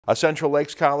A Central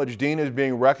Lakes College dean is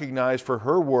being recognized for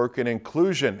her work in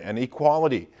inclusion and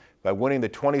equality by winning the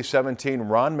 2017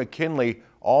 Ron McKinley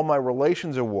All My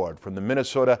Relations Award from the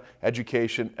Minnesota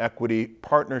Education Equity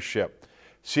Partnership.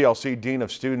 CLC Dean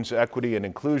of Students Equity and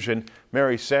Inclusion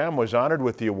Mary Sam was honored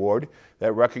with the award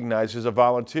that recognizes a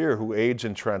volunteer who aids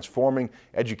in transforming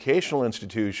educational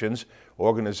institutions,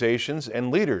 organizations, and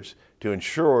leaders to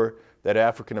ensure that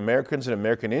African Americans and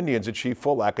American Indians achieve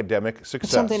full academic success.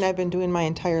 It's something I've been doing my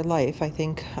entire life. I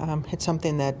think it's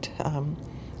something that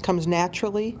comes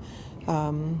naturally.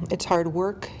 It's hard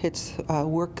work. It's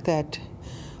work that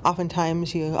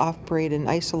oftentimes you operate in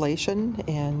isolation,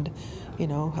 and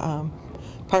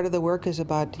part of the work is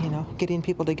about getting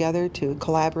people together to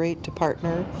collaborate, to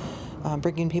partner,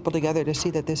 bringing people together to see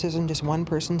that this isn't just one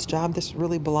person's job. This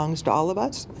really belongs to all of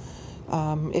us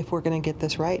if we're going to get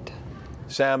this right.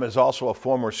 Sam is also a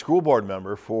former school board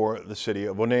member for the city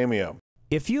of Onamia.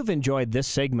 If you've enjoyed this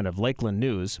segment of Lakeland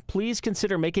News, please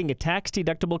consider making a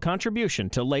tax-deductible contribution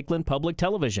to Lakeland Public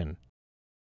Television.